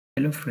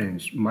Hello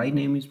friends, my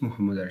name is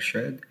Muhammad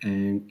Arshad,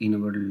 and in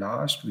our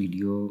last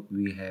video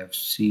we have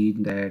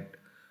seen that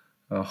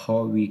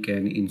how we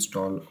can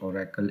install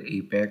Oracle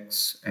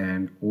Apex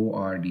and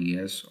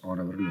ORDS on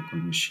our local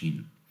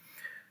machine.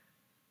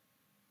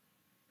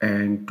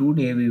 And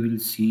today we will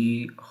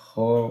see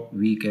how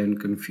we can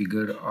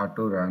configure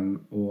Autorun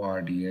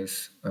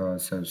ORDS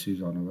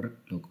services on our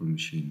local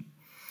machine.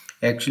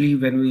 Actually,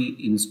 when we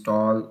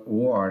install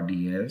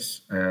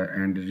ORDS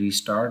and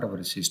restart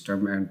our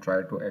system and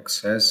try to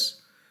access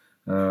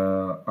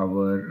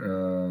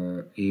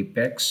our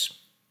Apex,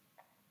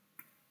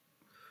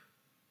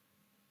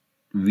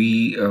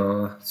 we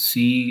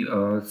see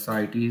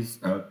site is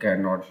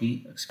cannot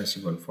be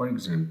accessible. For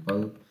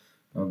example,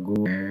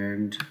 go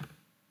and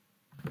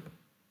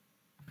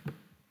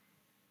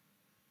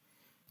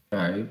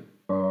type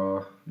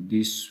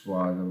this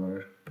was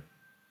our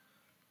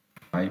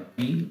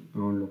IP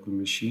on local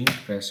machine,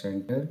 press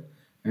enter,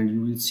 and you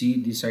will see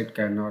this site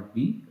cannot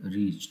be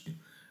reached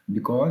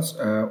because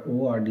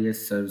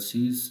ORDS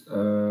services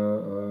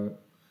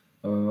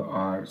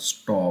are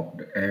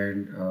stopped,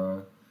 and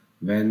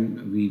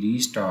when we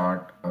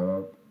restart,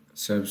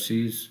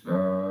 services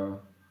do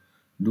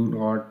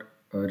not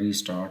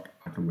restart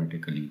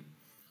automatically.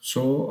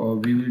 So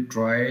we will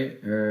try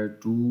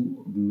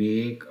to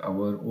make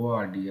our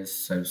ORDS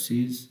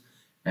services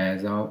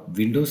as a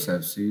Windows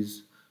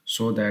services,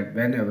 so that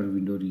whenever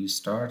window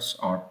restarts,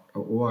 our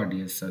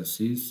ORDS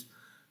services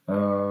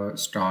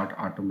start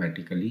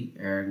automatically,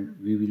 and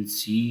we will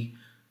see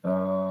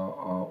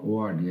our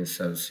ORDS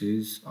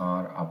services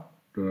are up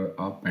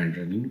and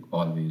running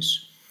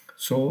always.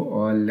 So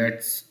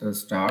let's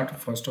start.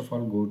 First of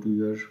all, go to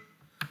your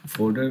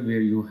folder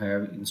where you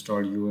have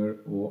installed your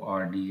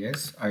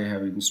ORDS. I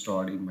have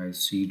installed in my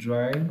C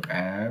drive,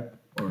 app,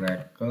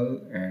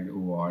 Oracle, and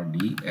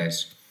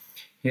ORDS.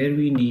 Here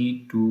we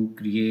need to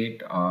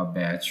create a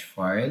batch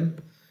file.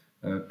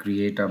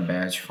 Create a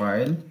batch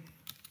file.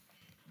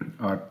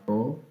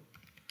 Auto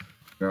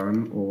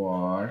run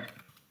ORDS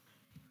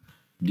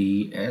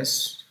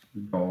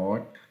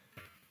dot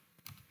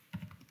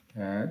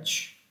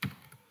batch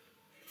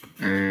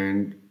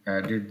and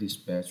edit this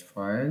batch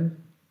file.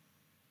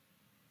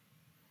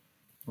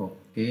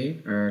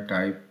 Okay,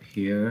 type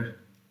here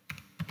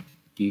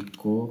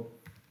echo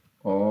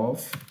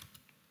of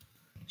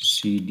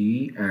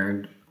cd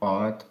and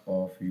path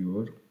of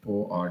your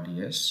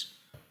ORDS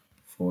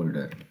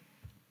folder.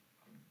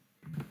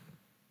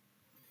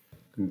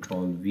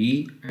 Control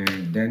V,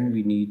 and then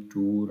we need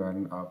to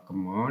run a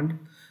command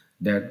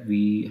that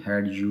we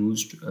had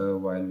used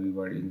while we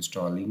were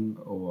installing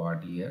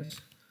ORDS.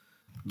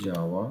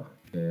 Java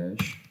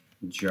dash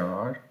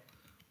jar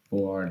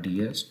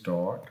ords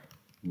dot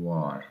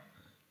var,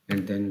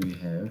 and then we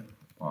have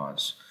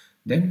pass.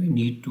 Then we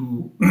need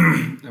to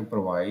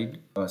provide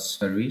a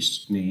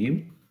service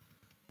name,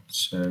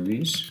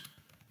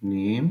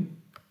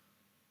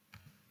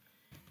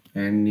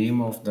 and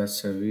name of the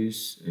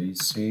service is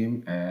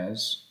same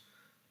as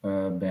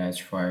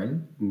batch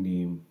file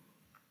name.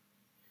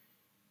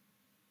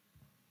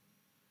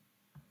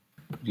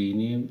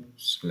 Rename,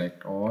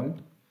 select all,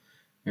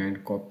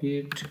 and copy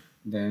it,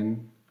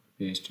 then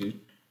paste it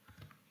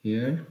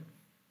here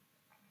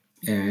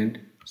and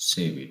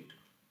save it.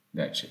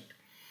 That's it.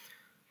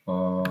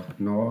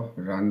 Now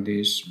run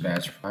this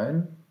batch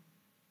file.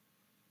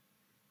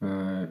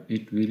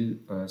 It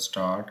will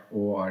start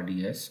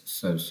ORDS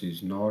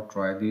services. Now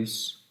try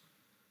this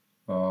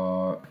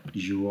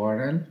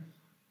URL.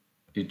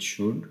 It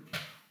should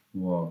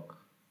work.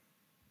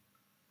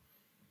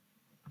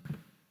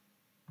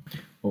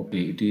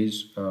 Okay, it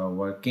is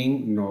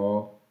working.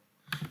 Now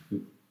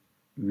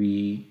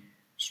we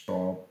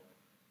stop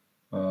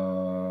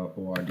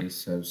ORDS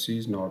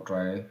services. Now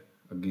try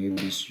again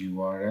this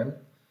URL.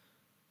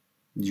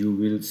 You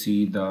will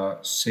see the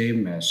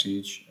same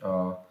message,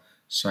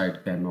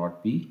 site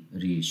cannot be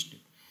reached.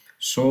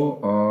 So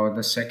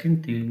the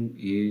second thing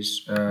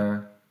is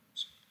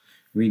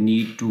we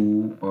need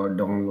to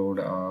download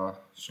a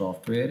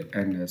software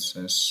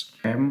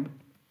NSSM.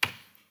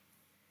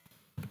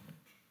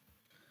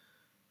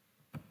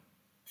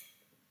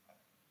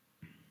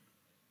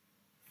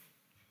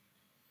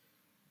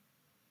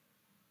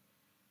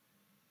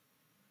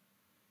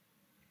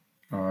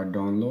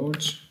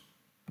 Downloads,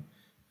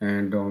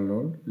 and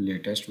download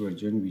latest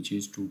version, which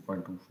is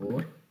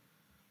 2.24,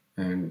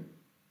 and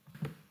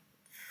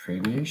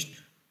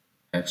finished.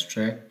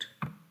 Extract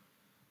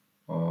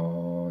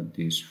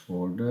this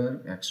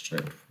folder,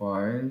 extract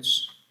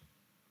files.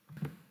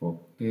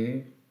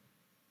 Okay,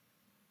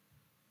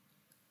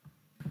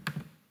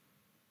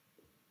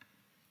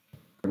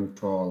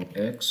 Control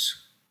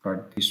X,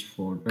 cut this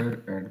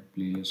folder and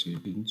place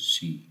it in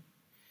C.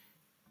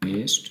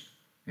 Paste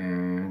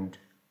and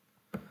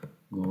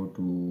go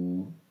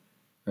to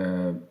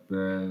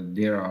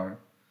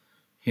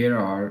here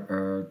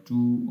are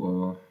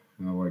two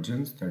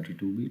versions,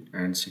 32-bit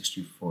and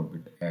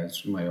 64-bit.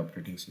 As my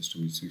operating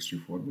system is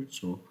 64-bit,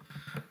 so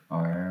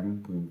I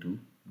am going to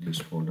this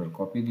folder.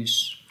 Copy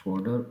this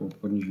folder,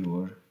 open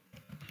your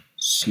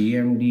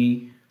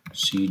CMD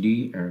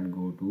cd and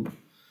go to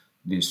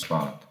this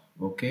path.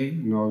 Okay,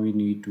 now we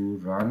need to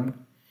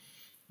run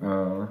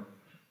uh,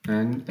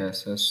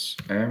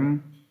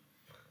 nssm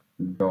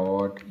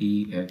dot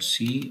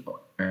exe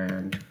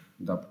and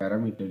the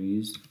parameter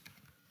is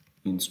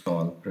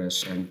install.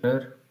 Press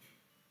enter.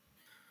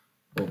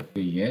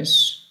 Okay,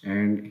 yes,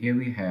 and here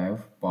we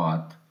have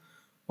path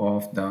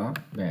of the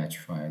batch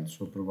file.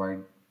 So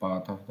provide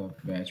path of the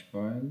batch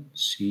file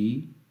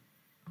c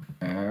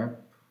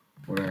app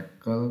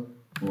oracle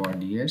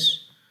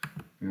ords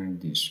and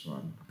this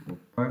one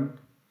open,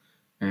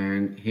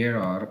 and here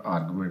are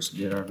arguments.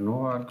 There are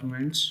no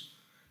arguments,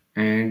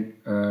 and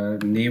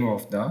name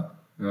of the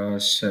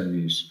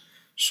service.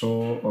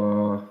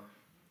 So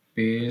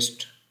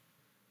paste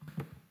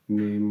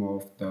name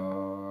of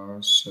the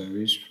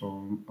service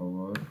from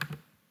our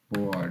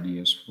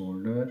ORDS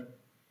folder,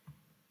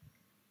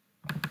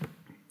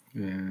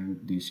 and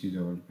this is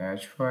our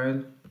batch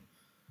file.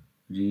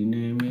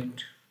 Rename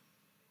it,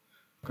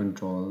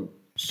 control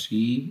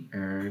C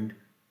and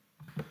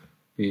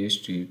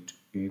paste it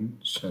in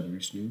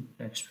service name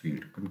text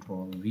field,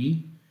 control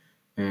V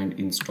and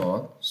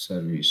install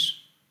service.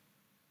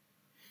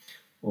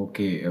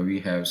 Okay, we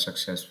have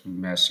successful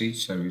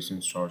message, service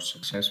installed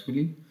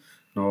successfully.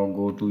 Now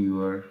go to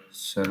your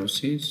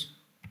services,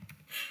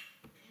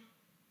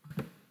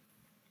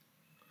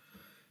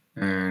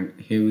 and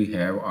here we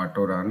have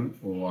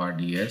Autorun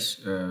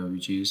ORDS,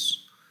 which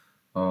is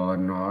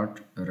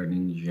not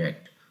running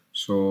yet.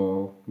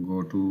 So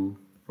go to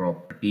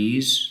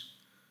properties.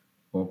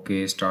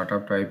 Okay,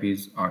 startup type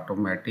is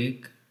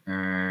automatic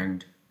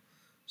and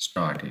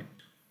start it.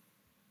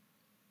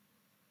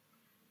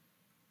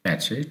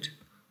 That's it.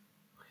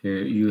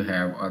 Here you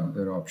have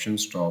other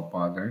options, stop,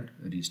 pause and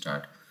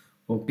restart.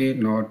 Okay,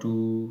 now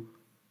to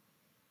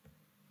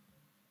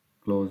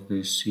close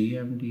this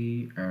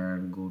CMD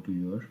and go to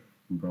your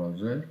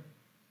browser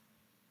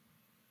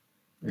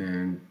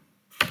and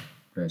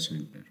press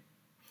enter.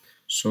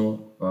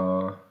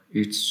 So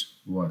it's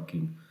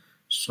working.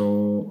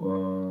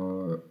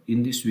 So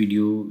in this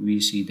video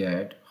we see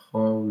that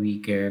how we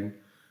can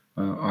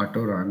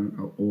auto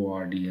run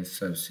ORDS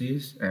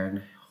services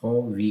and how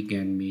we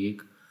can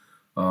make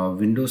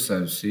Windows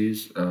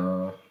services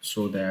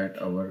so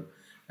that our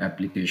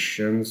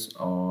applications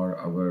or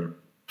our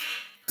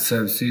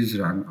services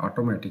run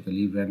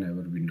automatically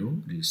whenever window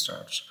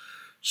restarts.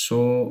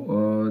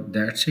 So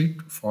that's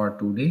it for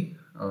today.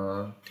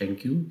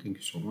 Thank you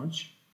so much.